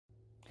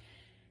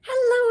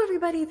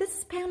everybody, this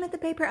is Pam at the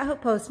Paper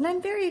Outpost, and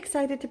I'm very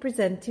excited to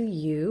present to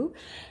you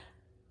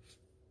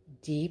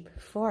Deep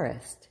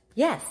Forest.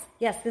 Yes,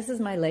 this is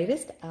my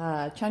latest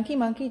Chunky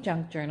Monkey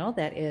junk journal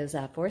that is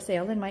for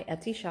sale in my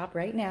Etsy shop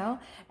right now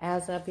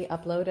as of the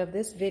upload of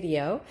this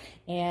video.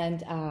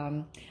 And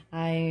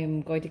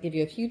I'm going to give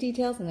you a few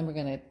details, and then we're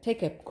going to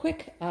take a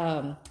quick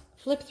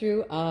flip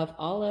through of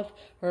all of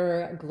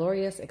her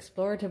glorious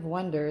explorative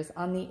wonders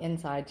on the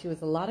inside. She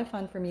was a lot of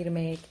fun for me to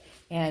make,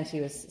 and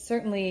she was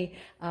certainly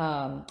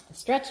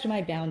stretched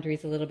my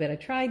boundaries a little bit. I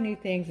tried new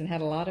things and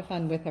had a lot of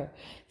fun with her.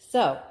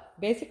 So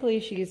basically,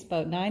 she's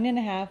about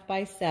 9.5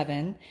 by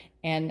 7,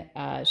 and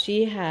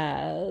she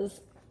has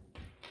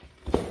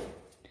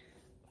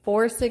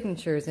 4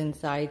 signatures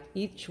inside,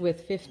 each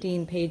with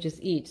 15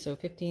 pages each. So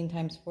 15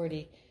 times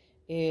 40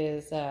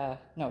 is,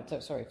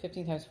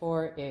 15 times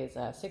 4 is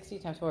 60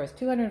 times 4 is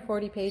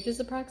 240 pages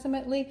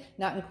approximately,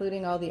 not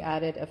including all the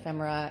added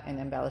ephemera and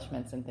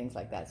embellishments and things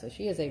like that. So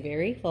she is a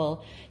very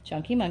full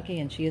chunky monkey,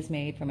 and she is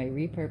made from a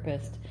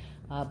repurposed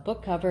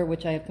book cover,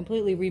 which I have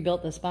completely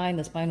rebuilt the spine.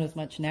 The spine was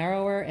much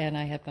narrower, and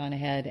I have gone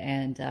ahead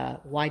and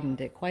widened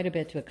it quite a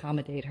bit to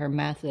accommodate her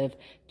massive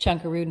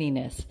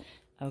chunkarooniness.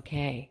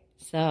 Okay,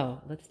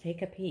 so let's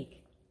take a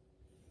peek.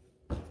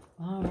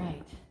 All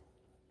right.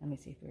 Let me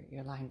see if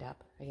you're lined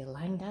up. Are you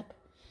lined up?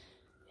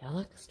 You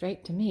look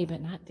straight to me, but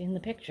not in the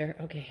picture.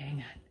 Okay, hang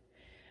on.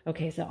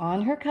 Okay, so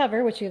on her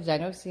cover, which I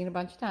know seen a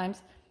bunch of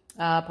times,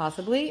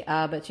 possibly,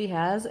 but she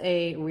has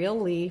a real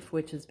leaf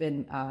which has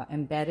been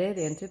embedded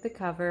into the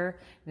cover,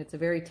 and it's a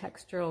very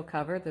textural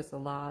cover. There's a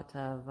lot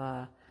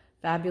of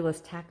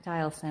fabulous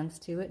tactile sense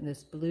to it, and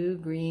this blue,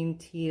 green,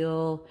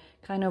 teal,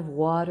 kind of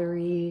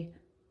watery,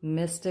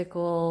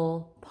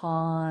 mystical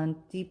pond,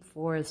 deep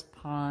forest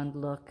pond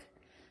look,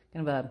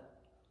 kind of a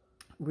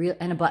real,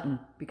 and a button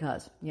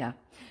because, yeah.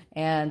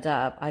 And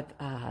I've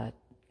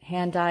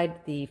hand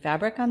dyed the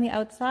fabric on the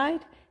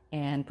outside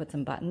and put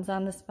some buttons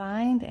on the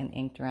spine and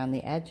inked around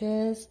the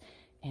edges.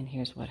 And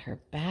here's what her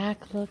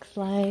back looks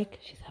like.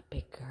 She's a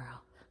big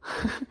girl.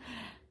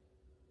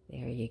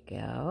 There you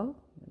go.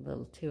 A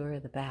little tour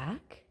of the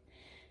back.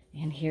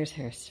 And here's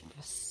her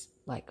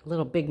like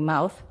little big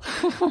mouth.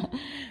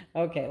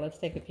 Okay, let's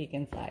take a peek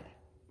inside.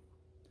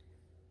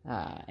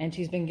 And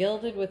she's been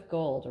gilded with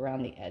gold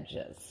around the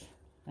edges.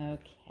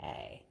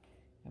 Okay.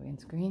 Are we on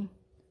screen?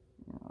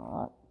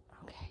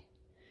 Okay.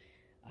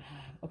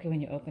 Okay, when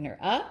you open her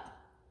up,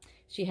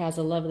 she has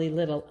a lovely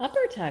little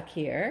upper tuck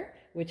here,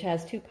 which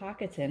has 2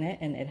 pockets in it,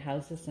 and it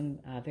houses some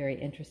very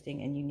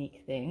interesting and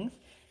unique things.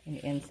 And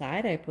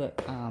inside, I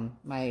put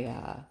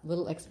my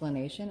little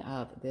explanation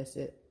of this,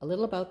 a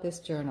little about this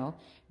journal.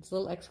 It's a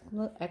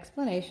little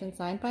explanation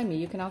signed by me.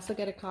 You can also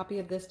get a copy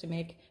of this to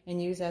make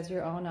and use as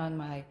your own on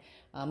my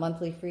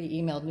monthly free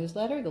emailed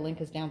newsletter. The link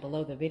is down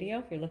below the video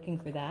if you're looking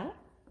for that.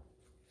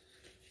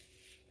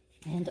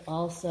 And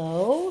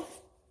also,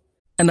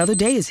 another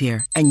day is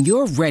here, and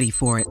you're ready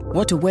for it.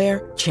 What to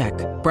wear? Check.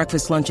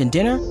 Breakfast, lunch, and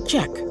dinner?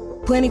 Check.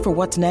 Planning for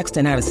what's next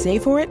and how to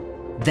save for it?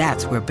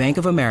 That's where Bank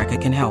of America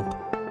can help.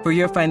 For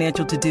your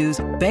financial to-dos,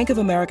 Bank of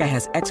America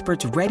has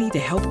experts ready to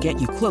help get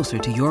you closer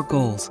to your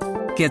goals.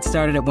 Get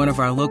started at one of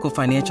our local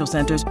financial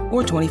centers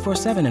or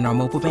 24/7 in our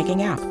mobile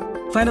banking app.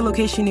 Find a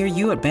location near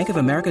you at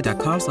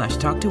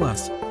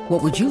bankofamerica.com/talktous.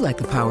 What would you like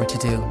the power to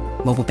do?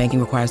 Mobile banking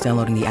requires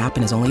downloading the app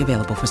and is only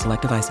available for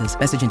select devices.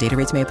 Message and data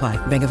rates may apply.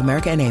 Bank of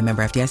America N.A.,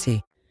 member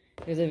FDIC.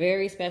 There's a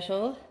very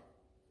special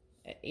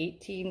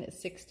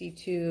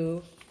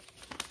 1862,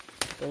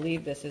 I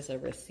believe this is a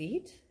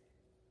receipt,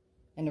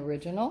 an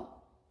original,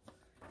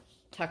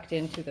 tucked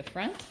into the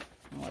front.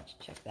 Let's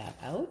check that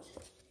out.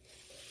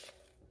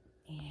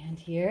 And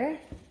here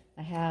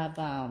I have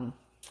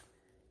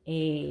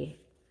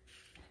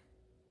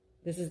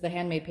this is the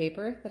handmade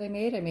paper that I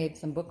made. I made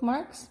some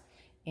bookmarks,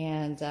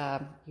 and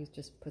you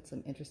just put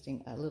some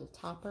interesting little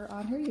topper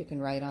on her. You can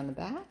write on the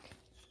back.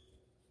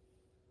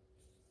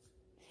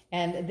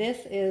 And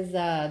this is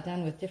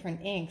done with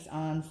different inks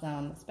on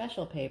some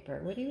special paper.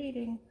 What are you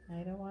eating?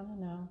 I don't want to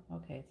know.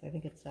 Okay, so I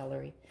think it's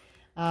celery.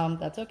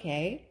 That's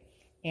okay.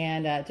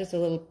 And just a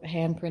little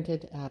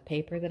hand-printed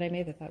paper that I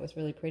made that I thought was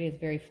really pretty. It's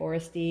very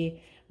foresty,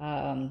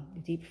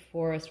 deep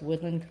forest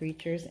woodland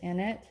creatures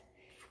in it.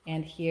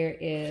 And here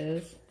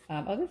is,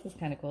 this is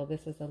kind of cool.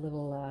 This is a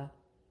little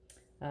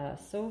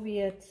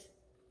Soviet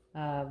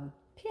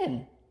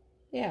pin.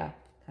 Yeah,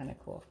 kind of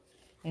cool.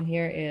 And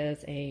here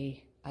is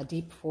a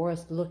deep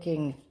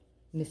forest-looking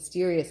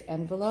mysterious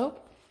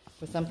envelope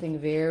with something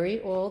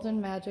very old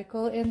and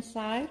magical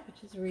inside,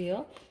 which is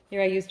real.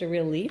 Here I used a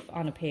real leaf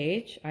on a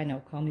page. I know,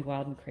 call me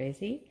wild and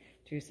crazy.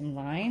 Drew some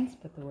lines,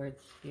 put the word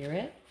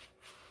spirit.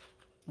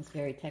 This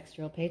very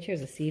textural page.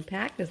 Here's a seed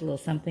pack. There's a little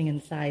something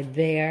inside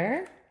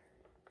there.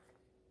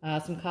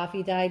 Some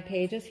coffee dyed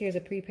pages. Here's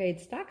a prepaid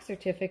stock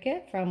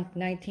certificate from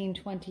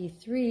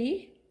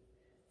 1923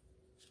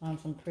 on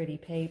some pretty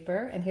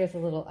paper. And here's a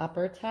little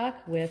upper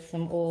tuck with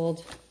some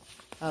old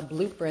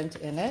blueprint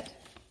in it.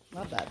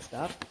 Love that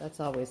stuff. That's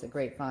always a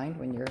great find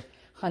when you're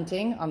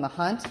hunting on the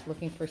hunt,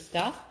 looking for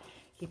stuff.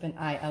 Keep an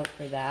eye out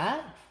for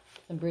that.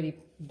 Some pretty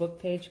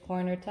book page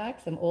corner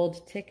tuck, some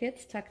old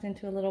tickets tucked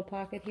into a little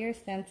pocket here,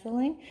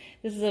 stenciling.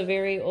 This is a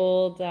very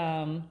old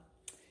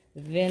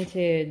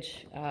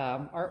vintage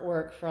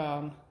artwork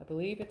from, I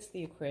believe it's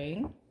the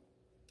Ukraine.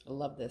 I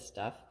love this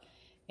stuff.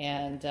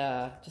 And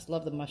just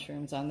love the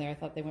mushrooms on there. I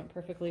thought they went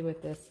perfectly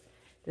with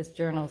this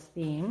journal's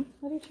theme.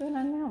 What are you chewing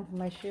on now?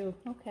 My shoe.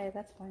 Okay,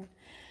 that's fine.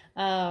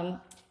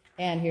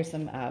 And here's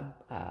some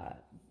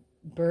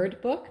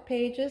bird book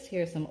pages.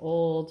 Here's some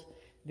old,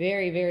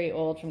 very, very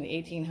old from the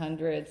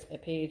 1800s, a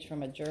page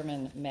from a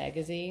German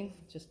magazine.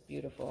 Just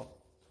beautiful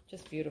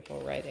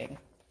writing.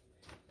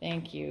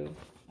 Thank you,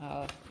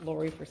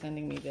 Lori, for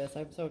sending me this.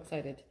 I'm so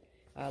excited.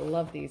 I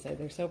love these.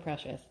 They're so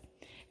precious.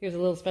 Here's a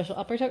little special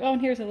upper tuck. Oh,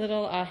 and here's a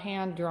little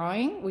hand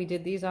drawing. We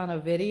did these on a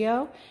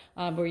video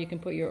where you can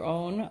put your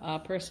own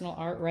personal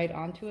art right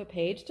onto a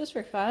page just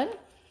for fun.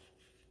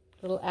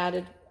 Little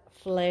added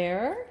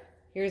flair.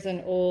 Here's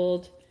an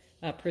old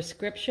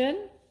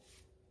prescription,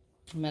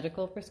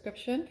 medical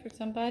prescription for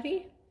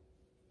somebody.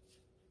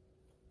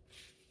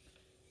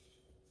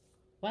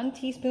 1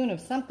 teaspoon of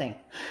something.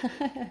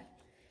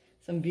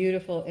 Some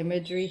beautiful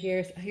imagery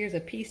here. Here's a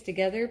piece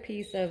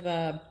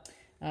of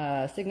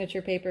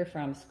signature paper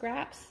from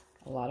scraps.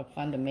 A lot of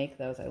fun to make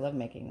those. I love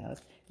making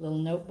those. A little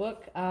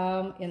notebook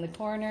in the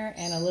corner,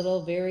 and a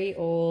little very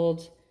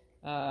old,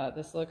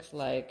 this looks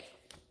like,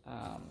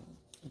 I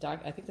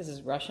think this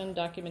is Russian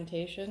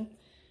documentation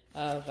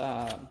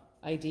of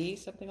ID,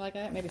 something like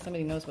that. Maybe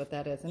somebody knows what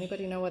that is.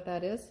 Anybody know what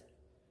that is?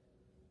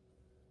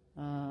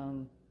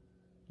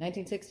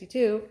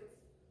 1962.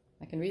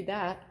 I can read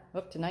that.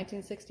 Up to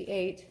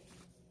 1968.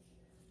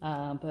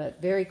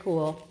 But very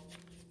cool.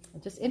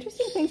 Just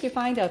interesting things you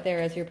find out there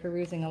as you're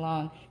perusing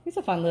along. Here's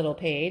a fun little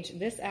page.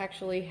 This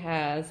actually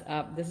has,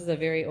 this is a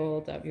very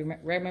old, you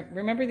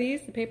remember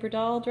these? The paper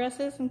doll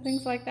dresses and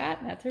things like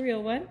that? That's a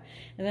real one.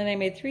 And then I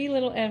made 3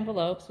 little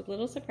envelopes with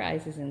little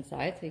surprises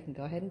inside, so you can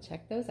go ahead and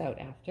check those out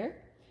after.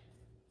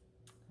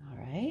 All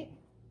right.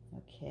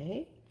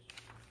 Okay.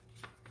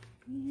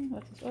 And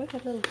what's this? Oh, it's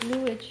got a little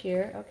bluage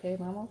here. Okay,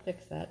 Mom will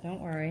fix that. Don't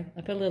worry.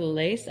 I put a little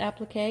lace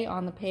applique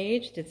on the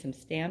page, did some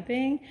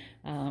stamping.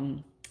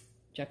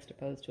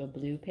 Juxtaposed to a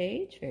blue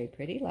page. Very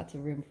pretty. Lots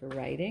of room for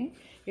writing.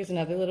 Here's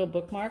another little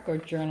bookmark or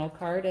journal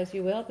card, as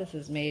you will. This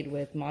is made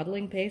with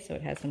modeling paste, so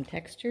it has some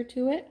texture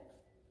to it.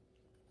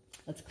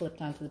 It's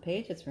clipped onto the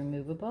page. It's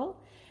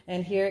removable.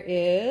 And here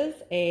is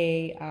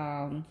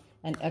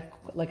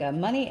like a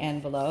money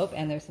envelope,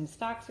 and there's some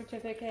stock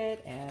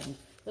certificate and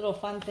little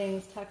fun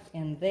things tucked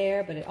in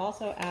there, but it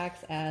also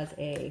acts as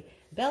a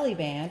belly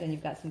band, and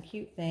you've got some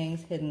cute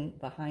things hidden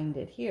behind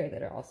it here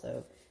that are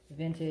also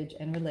vintage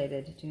and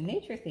related to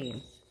nature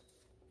themes.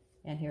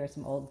 And here are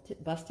some old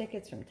bus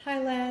tickets from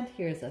Thailand.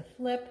 Here's a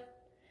flip.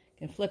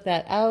 You can flip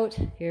that out.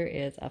 Here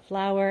is a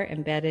flower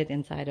embedded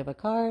inside of a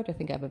card. I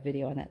think I have a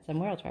video on that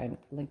somewhere. I'll try and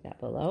link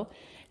that below.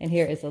 And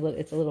here is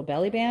it's a little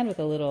belly band with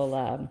a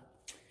little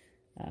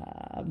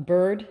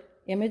bird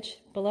image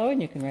below,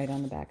 and you can write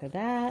on the back of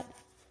that.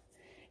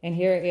 And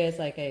here is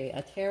like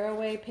a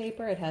tearaway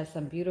paper. It has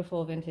some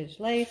beautiful vintage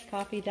lace,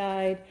 coffee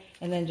dyed,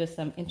 and then just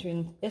some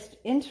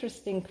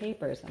interesting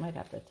papers. I might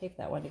have to tape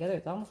that one together.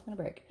 It's almost going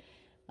to break.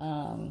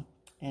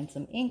 And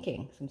some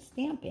inking, some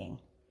stamping.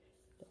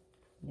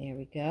 There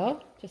we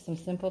go. Just some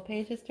simple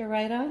pages to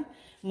write on.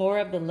 More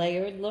of the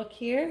layered look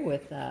here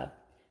with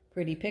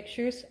pretty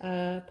pictures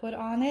put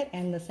on it.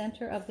 And the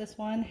center of this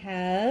one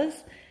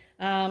has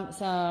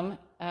some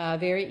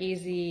very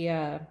easy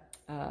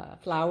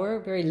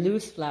very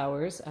loose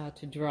flowers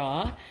to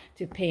draw,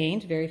 to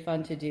paint, very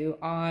fun to do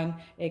on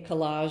a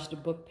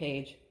collaged book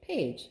page.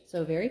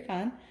 So very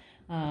fun.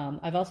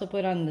 I've also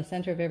put on the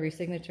center of every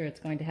signature, it's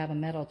going to have a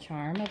metal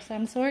charm of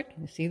some sort.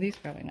 Can you see these?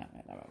 Probably not.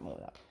 I'll move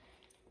it up.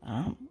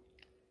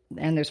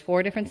 And there's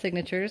 4 different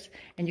signatures,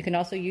 and you can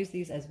also use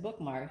these as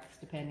bookmarks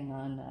depending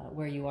on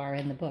where you are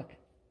in the book.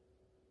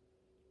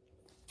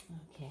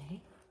 Okay.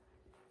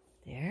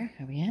 There.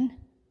 Are we in?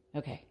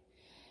 Okay.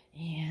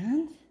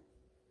 And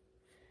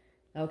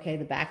okay,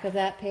 the back of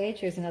that page,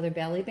 here's another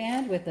belly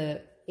band with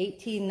a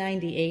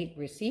 1898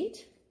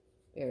 receipt.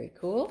 Very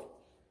cool.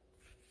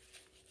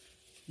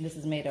 And this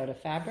is made out of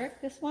fabric,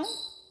 this one.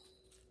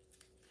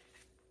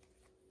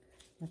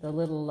 With a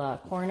little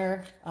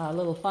corner,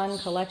 little fun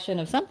collection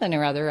of something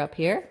or other up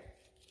here.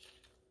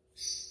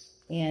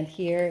 And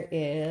here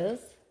is,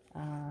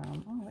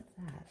 what's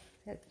that?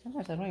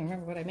 Sometimes I don't even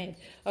remember what I made.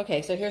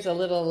 Okay, so here's a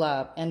little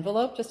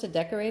envelope, just a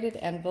decorated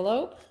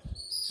envelope.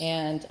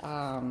 And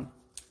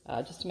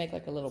just to make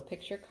like a little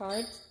picture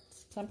card,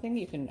 something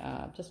you can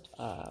just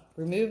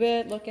remove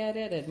it, look at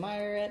it,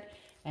 admire it,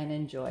 and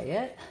enjoy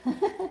it.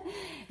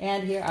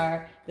 And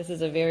this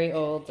is a very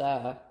old,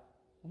 I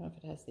don't know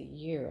if it has the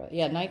year,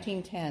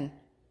 1910.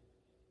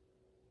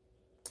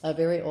 A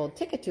very old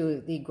ticket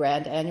to the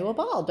Grand Annual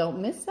Ball.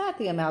 Don't miss that,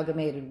 the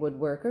Amalgamated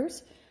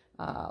Woodworkers,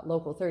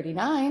 Local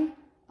 39,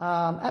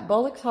 at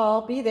Bullock's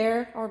Hall. Be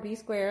there or be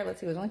square.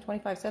 Let's see, it was only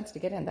 25 cents to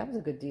get in. That was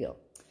a good deal.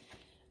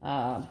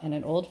 And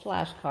an old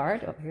flash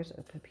card. Oh, here's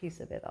a piece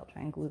of it. I'll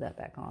try and glue that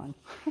back on.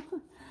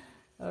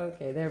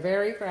 Okay, they're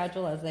very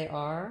fragile as they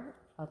are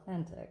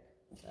authentic.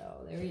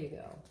 So there you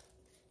go.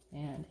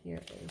 And here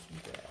is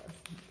this.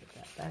 Get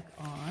that back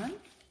on.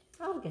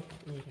 I'll get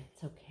that later.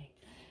 It's okay.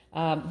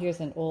 Here's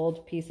an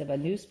old piece of a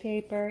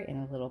newspaper in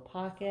a little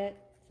pocket.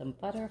 Some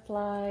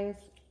butterflies.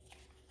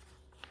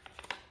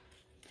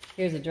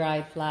 Here's a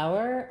dried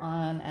flower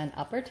on an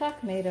upper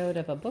tuck made out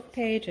of a book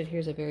page. And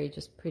here's a very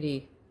just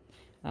pretty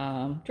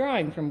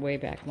drawing from way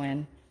back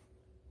when.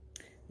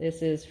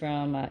 This is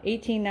from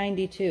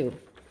 1892.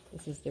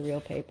 This is the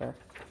real paper.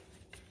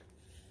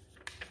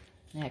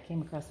 Yeah, I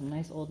came across some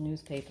nice old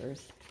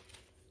newspapers.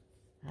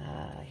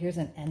 Here's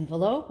an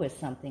envelope with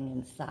something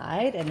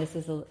inside, and this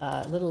is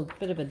a little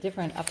bit of a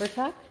different upper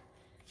tuck,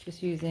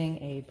 just using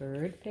a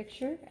bird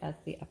picture as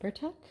the upper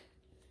tuck.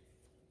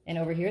 And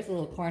over here is a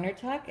little corner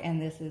tuck,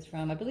 and this is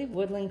from, I believe,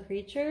 Woodland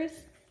Creatures,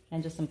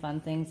 and just some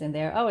fun things in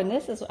there. Oh, and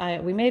this is,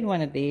 we made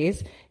one of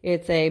these.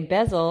 It's a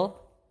bezel.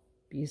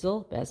 It's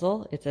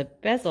a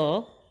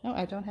bezel. Oh,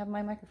 I don't have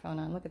my microphone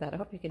on. Look at that. I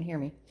hope you can hear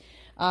me.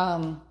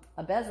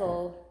 A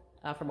bezel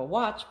from a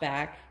watch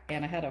back,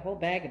 and I had a whole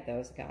bag of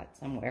those got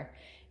somewhere.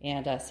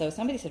 And so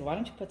somebody said, why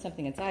don't you put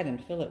something inside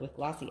and fill it with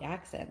glossy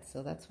accents?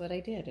 So that's what I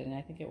did, and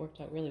I think it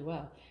worked out really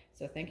well.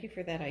 So thank you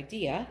for that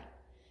idea,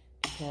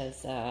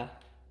 because I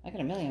got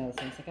a million of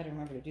those things. I got to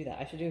remember to do that.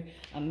 I should do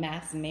a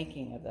mass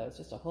making of those,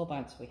 just a whole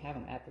bunch so we have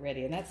them at the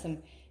ready. And that's some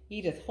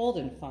Edith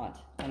Holden font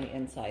on the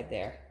inside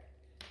there.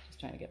 Just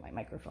trying to get my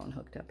microphone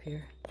hooked up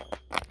here.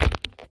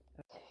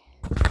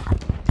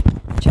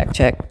 Check.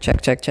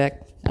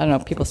 I don't know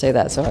if people say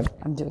that, so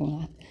I'm doing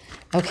that.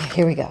 Okay,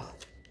 here we go.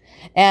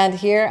 And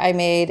here I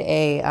made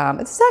a,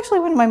 this is actually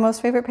one of my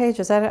most favorite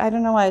pages. I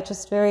don't know why, it's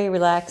just very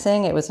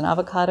relaxing. It was an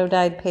avocado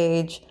dyed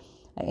page.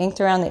 I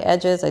inked around the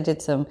edges. I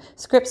did some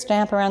script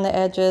stamp around the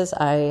edges.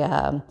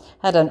 I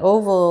had an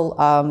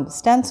oval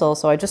stencil,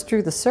 so I just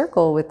drew the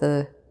circle with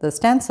the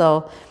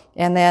stencil,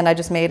 and then I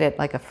just made it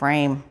like a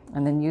frame,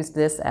 and then used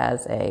this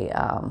as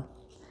a,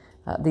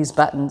 these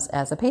buttons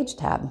as a page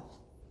tab.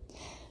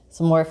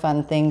 Some more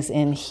fun things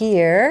in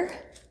here.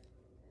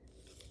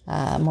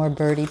 More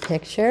birdie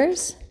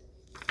pictures.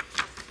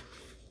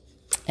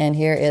 And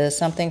here is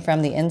something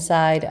from the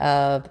inside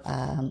of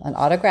an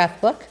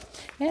autograph book.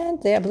 And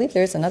I believe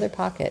there's another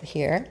pocket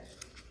here.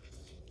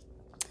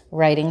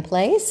 Writing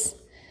place.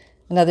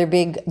 Another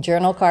big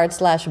journal card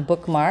 /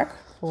 bookmark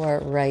for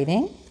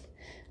writing.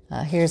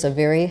 Here's a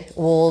very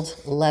old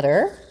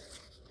letter.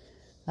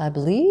 I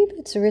believe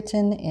it's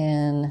written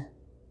in,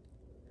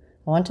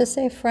 I want to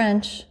say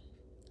French.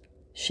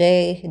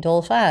 Chez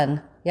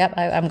Dolphin. Yep,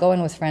 I'm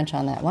going with French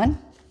on that one.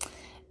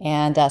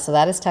 And so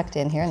that is tucked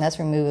in here, and that's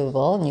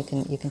removable, and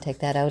you can take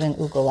that out and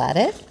oogle at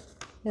it.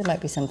 There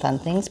might be some fun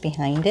things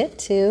behind it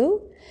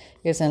too.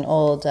 Here's an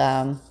old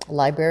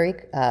library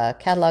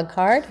catalog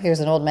card. Here's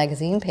an old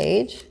magazine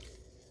page.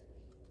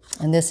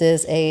 And this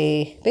is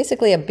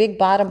basically a big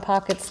bottom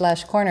pocket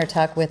 / corner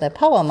tuck with a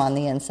poem on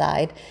the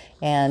inside.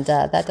 And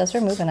that does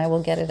remove, and I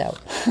will get it out.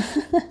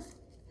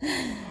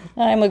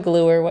 I'm a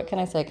gluer. What can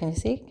I say? Can you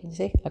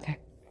see? Okay.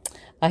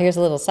 Here's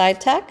a little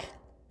side tuck,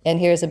 and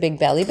here's a big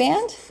belly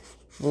band.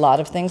 A lot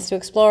of things to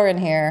explore in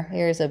here.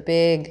 Here's a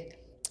big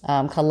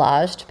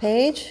collaged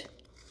page.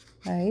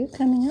 Are you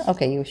coming up?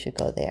 Okay, you should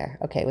go there.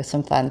 Okay, with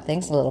some fun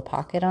things. A little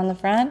pocket on the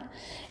front.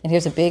 And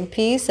here's a big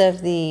piece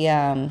of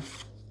the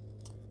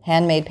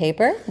handmade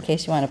paper, in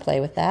case you want to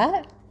play with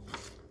that.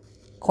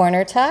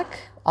 Corner tuck.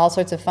 All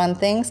sorts of fun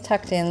things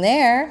tucked in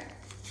there.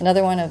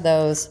 Another one of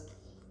those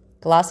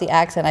glossy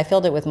accent. I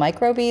filled it with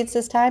micro beads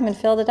this time and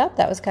filled it up.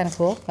 That was kind of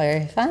cool.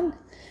 Very fun.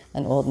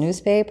 An old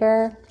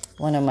newspaper.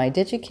 One of my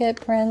DigiKit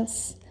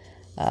prints.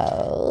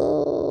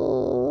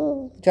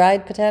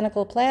 Dried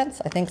botanical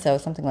plants. I think so.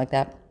 Something like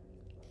that.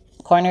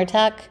 Corner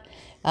tuck.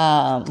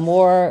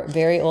 More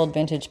very old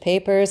vintage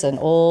papers. An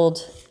old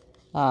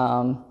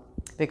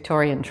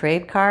Victorian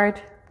trade card.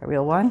 A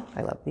real one.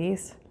 I love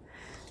these.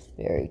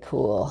 Very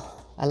cool.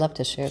 I love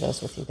to share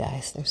those with you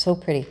guys. They're so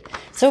pretty.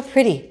 So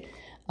pretty.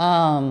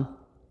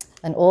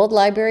 An old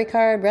library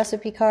card,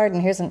 recipe card,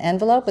 and here's an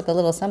envelope with a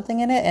little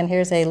something in it, and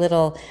here's a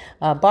little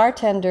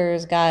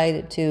bartender's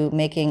guide to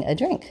making a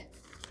drink.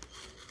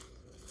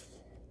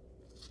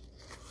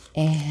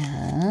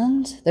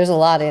 And there's a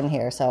lot in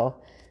here, so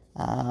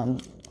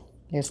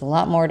there's a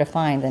lot more to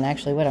find than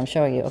actually what I'm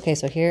showing you. Okay,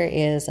 so here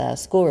is a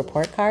school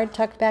report card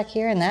tucked back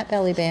here in that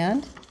belly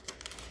band.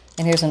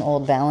 And here's an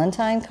old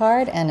Valentine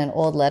card and an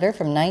old letter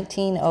from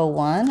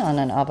 1901 on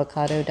an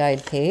avocado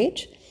dyed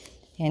page.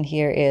 And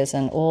here is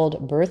an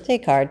old birthday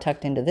card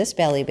tucked into this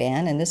belly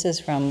band. And this is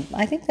from,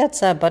 I think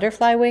that's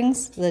Butterfly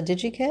Wings, the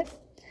DigiKit.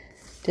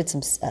 Did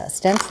some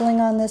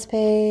stenciling on this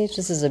page.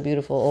 This is a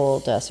beautiful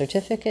old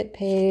certificate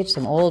page,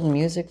 some old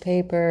music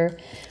paper,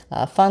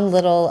 fun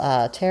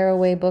little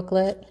tearaway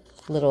booklet,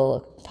 little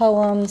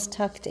poems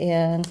tucked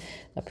in,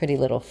 a pretty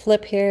little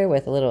flip here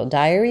with a little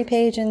diary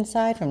page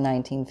inside from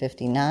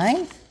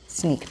 1959.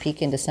 Sneak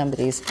peek into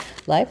somebody's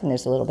life, and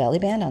there's a little belly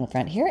band on the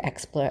front here.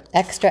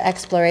 Extra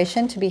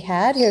exploration to be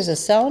had. Here's a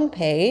sewn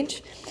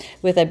page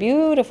with a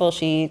beautiful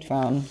sheet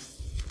from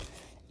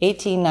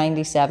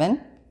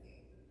 1897.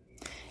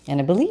 And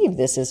I believe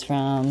this is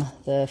from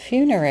the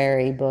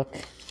funerary book.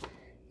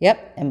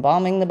 Yep,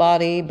 Embalming the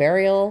Body,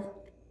 Burial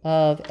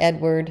of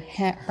Edward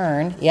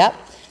Hearn. Yep,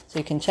 so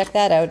you can check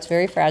that out. It's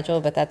very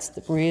fragile, but that's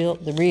the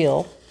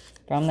real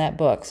from that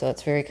book. So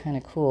it's very kind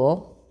of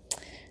cool.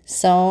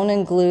 Sewn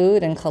and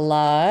glued and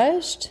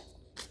collaged.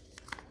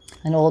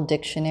 An old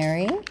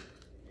dictionary.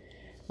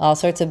 All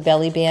sorts of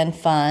belly band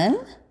fun.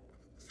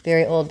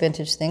 Very old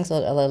vintage things. A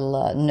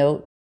little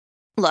note.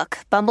 Look,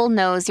 Bumble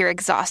knows you're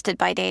exhausted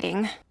by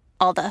dating.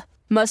 All the,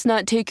 must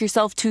not take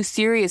yourself too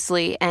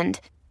seriously, and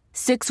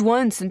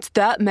 6'1" since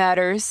that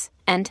matters,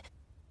 and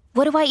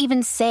what do I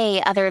even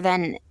say other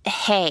than,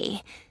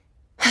 hey?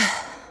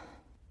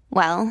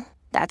 Well,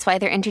 that's why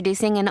they're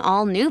introducing an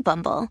all-new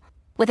Bumble,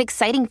 with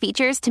exciting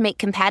features to make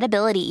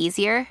compatibility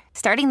easier,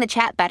 starting the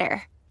chat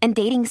better, and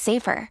dating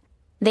safer.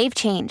 They've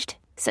changed,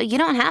 so you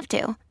don't have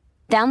to.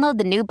 Download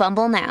the new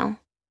Bumble now.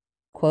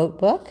 Quote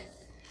book,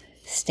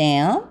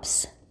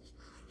 stamps,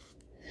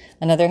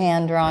 another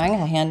hand drawing,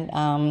 I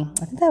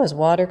think that was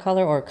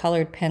watercolor or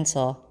colored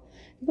pencil.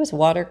 It was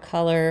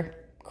watercolor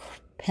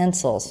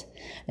pencils.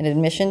 An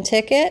admission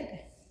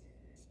ticket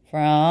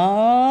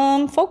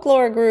from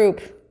folklore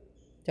group.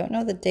 Don't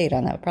know the date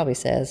on that. It probably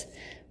says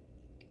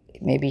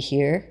maybe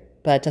here,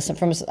 but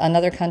from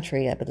another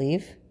country, I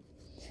believe.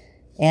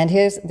 And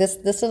here's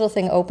this little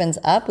thing opens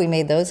up. We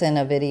made those in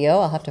a video.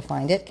 I'll have to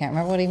find it. Can't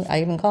remember what I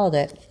even called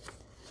it.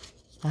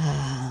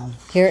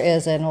 Here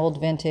is an old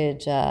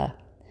vintage, I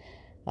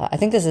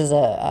think this is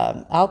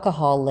a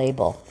alcohol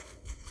label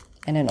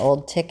and an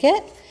old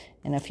ticket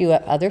and a few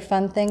other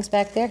fun things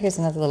back there. Here's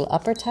another little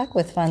upper tuck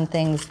with fun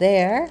things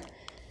there.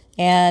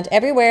 And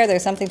everywhere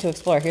there's something to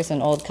explore. Here's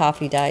an old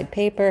coffee dyed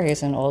paper.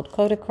 Here's an old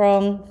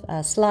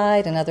Kodachrome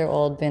slide, another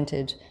old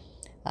vintage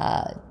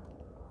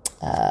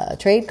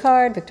trade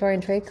card,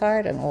 Victorian trade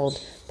card, an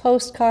old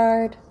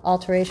postcard,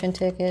 alteration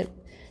ticket,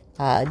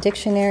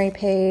 dictionary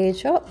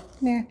page. Oh,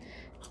 here.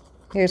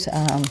 Here's,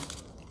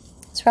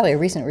 it's probably a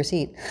recent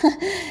receipt.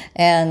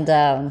 And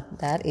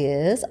that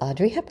is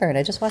Audrey Hepburn.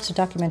 I just watched a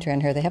documentary on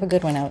her. They have a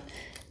good one out.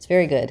 It's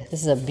very good.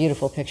 This is a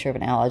beautiful picture of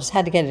an owl. I just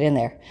had to get it in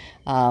there.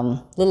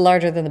 A little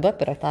larger than the book,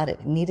 but I thought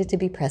it needed to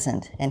be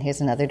present. And here's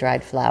another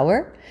dried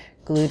flower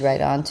glued right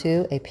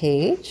onto a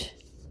page.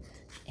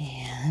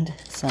 And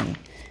some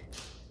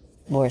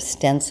more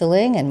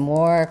stenciling and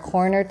more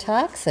corner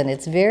tucks. And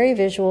it's very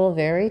visual,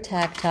 very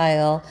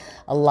tactile.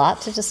 A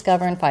lot to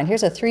discover and find.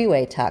 Here's a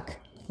three-way tuck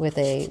with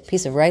a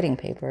piece of writing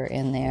paper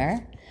in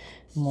there.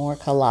 More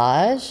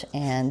collage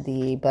and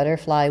the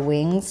butterfly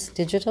wings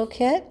digital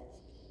kit.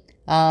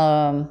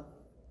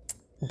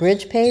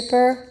 Bridge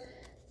paper.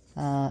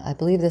 I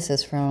believe this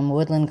is from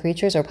Woodland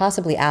Creatures or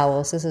possibly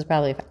Owls. This is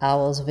probably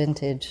Owls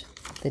Vintage,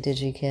 the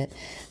digi kit.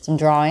 Some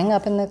drawing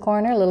up in the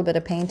corner, a little bit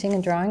of painting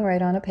and drawing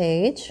right on a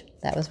page.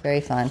 That was very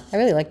fun. I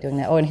really like doing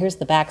that. Oh, and here's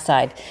the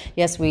backside.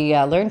 Yes, we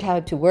learned how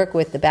to work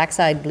with the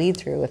backside bleed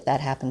through if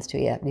that happens to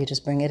you. You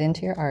just bring it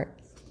into your art.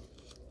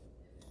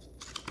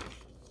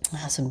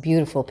 Wow, some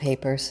beautiful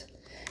papers.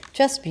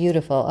 Just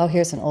beautiful. Oh,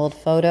 here's an old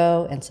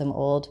photo and some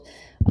old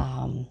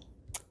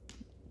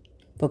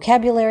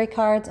vocabulary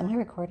cards. Am I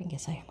recording?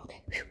 Yes, I am.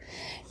 Okay. Whew.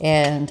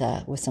 And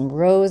with some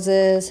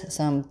roses,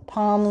 some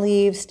palm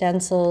leaves,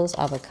 stencils,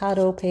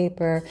 avocado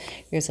paper.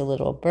 Here's a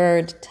little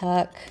bird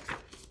tuck.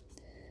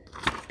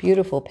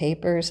 Beautiful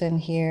papers in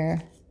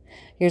here.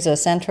 Here's a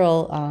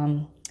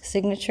central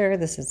signature.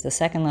 This is the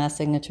second last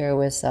signature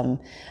with some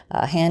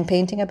hand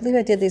painting. I believe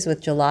I did these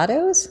with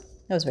gelatos.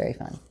 That was very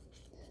fun.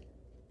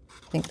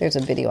 I think there's a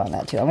video on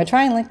that too. I'm going to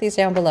try and link these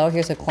down below.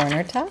 Here's a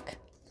corner tuck.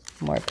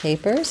 More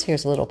papers.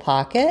 Here's a little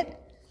pocket.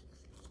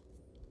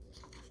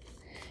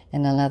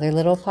 And another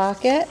little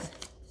pocket.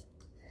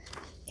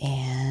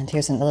 And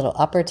here's a little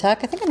upper tuck.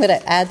 I think I'm going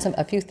to add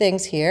a few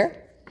things here.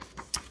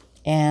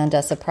 And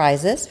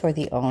surprises for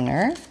the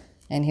owner.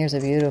 And here's a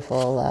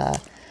beautiful,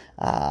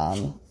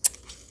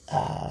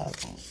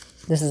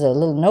 this is a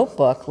little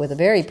notebook with a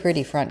very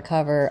pretty front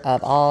cover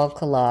of all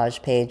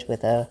collage page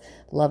with a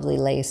lovely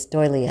lace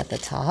doily at the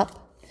top.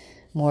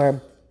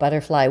 More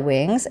butterfly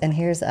wings. And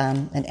here's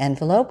an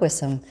envelope with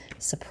some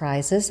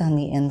surprises on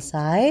the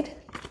inside.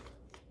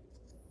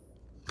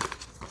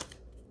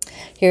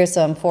 Here's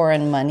some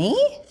foreign money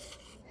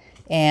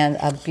and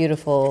a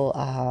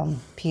beautiful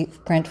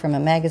print from a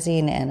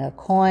magazine and a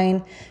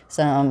coin,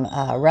 some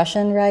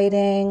Russian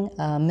writing,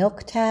 a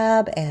milk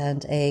tab,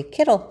 and a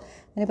kittle.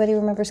 Anybody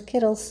remembers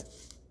kittles?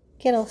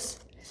 Kittles.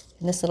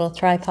 And this little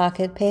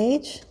tri-pocket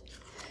page.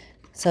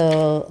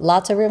 So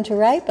lots of room to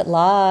write, but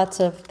lots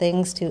of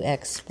things to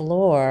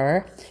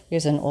explore.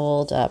 Here's an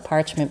old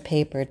parchment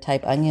paper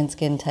type, onion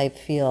skin type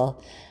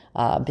feel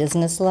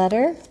business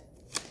letter.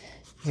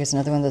 Here's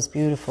another one of those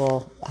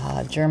beautiful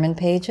German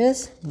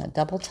pages, a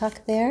double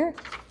tuck there.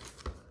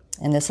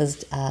 And this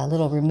is a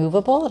little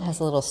removable. It has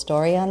a little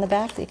story on the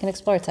back that you can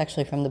explore. It's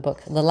actually from the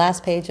book, the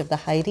last page of the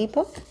Heidi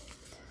book.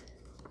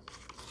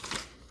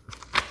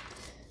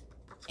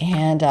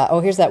 And,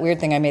 here's that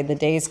weird thing I made, the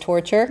day's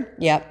torture.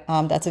 Yep,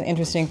 that's an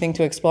interesting thing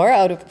to explore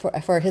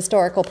for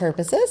historical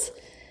purposes.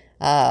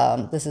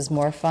 This is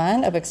more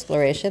fun of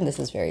exploration. This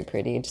is very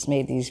pretty. I just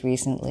made these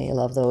recently. I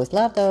love those.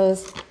 Love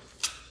those.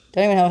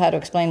 Don't even know how to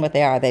explain what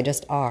they are. They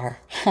just are.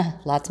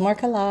 Lots more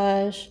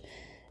collage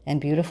and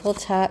beautiful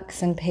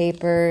tucks and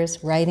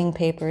papers, writing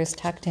papers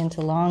tucked into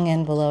long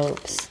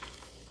envelopes.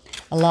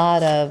 A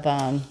lot of,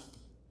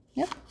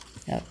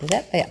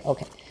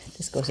 okay.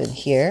 This goes in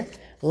here.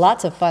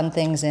 Lots of fun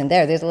things in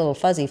there. There's a little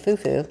fuzzy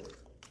foo-foo. It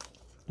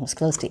was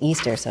close to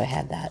Easter, so I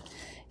had that.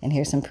 And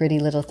here's some pretty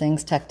little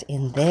things tucked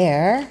in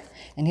there.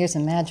 And here's a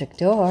magic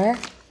door.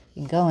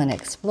 You can go and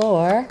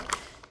explore.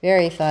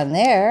 Very fun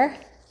there.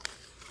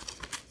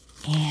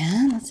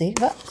 And let's see.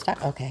 Oh,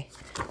 stop. Okay.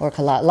 Or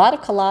a lot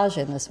of collage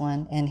in this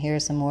one. And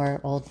here's some more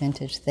old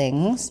vintage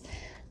things.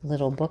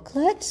 Little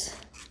booklet.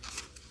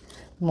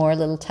 More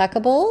little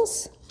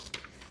tuckables.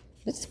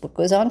 This book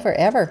goes on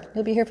forever.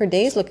 You'll be here for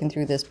days looking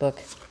through this book.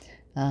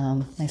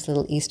 Nice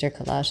little Easter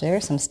collage there.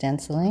 Some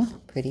stenciling.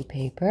 Pretty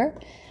paper.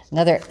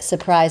 Another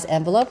surprise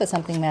envelope with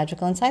something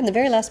magical inside. And the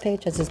very last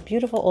page has this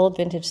beautiful old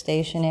vintage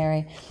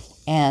stationery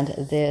and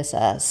this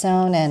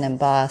sewn and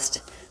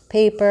embossed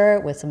paper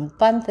with some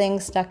fun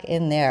things stuck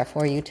in there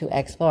for you to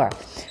explore.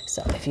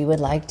 So if you would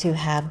like to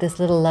have this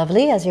little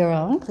lovely as your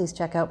own, please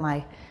check out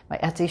my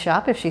Etsy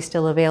shop if she's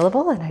still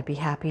available, and I'd be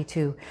happy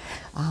to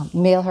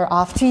mail her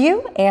off to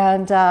you.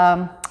 And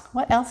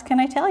what else can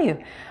I tell you?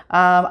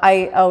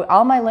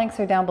 All my links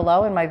are down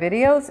below in my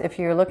videos. If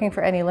you're looking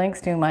for any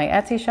links to my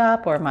Etsy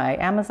shop or my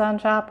Amazon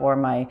shop or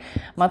my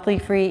monthly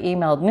free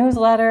emailed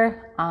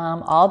newsletter,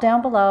 all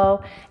down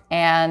below,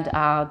 and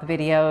the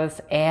videos.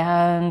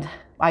 And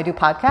I do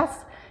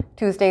podcasts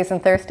Tuesdays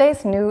and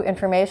Thursdays, new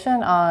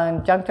information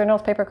on junk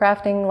journals, paper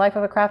crafting, life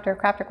of a crafter,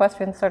 crafter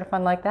questions, sort of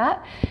fun like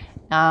that.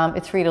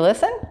 It's free to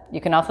listen. You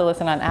can also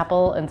listen on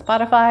Apple and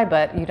Spotify,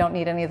 but you don't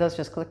need any of those.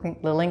 Just click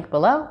the link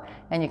below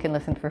and you can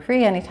listen for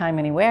free anytime,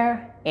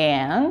 anywhere.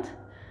 And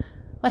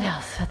what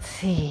else? Let's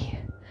see.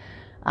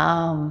 I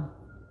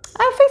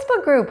have a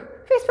Facebook group.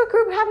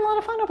 Having a lot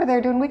of fun over there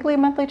doing weekly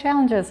and monthly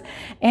challenges.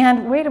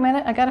 And wait a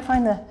minute, I got to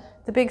find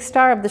the big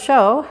star of the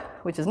show,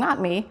 which is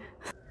not me.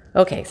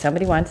 Okay,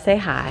 somebody wants to say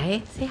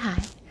hi. Say hi.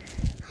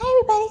 Hi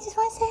everybody, just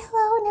want to say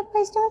hello and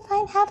everybody's doing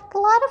fine. Have a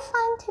lot of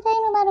fun today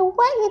no matter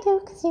what you do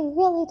because you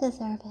really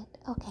deserve it.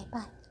 Okay,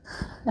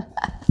 bye.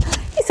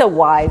 He's so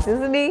wise,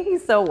 isn't he?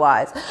 He's so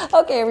wise.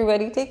 Okay,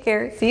 everybody, take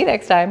care. See you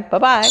next time.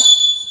 Bye-bye.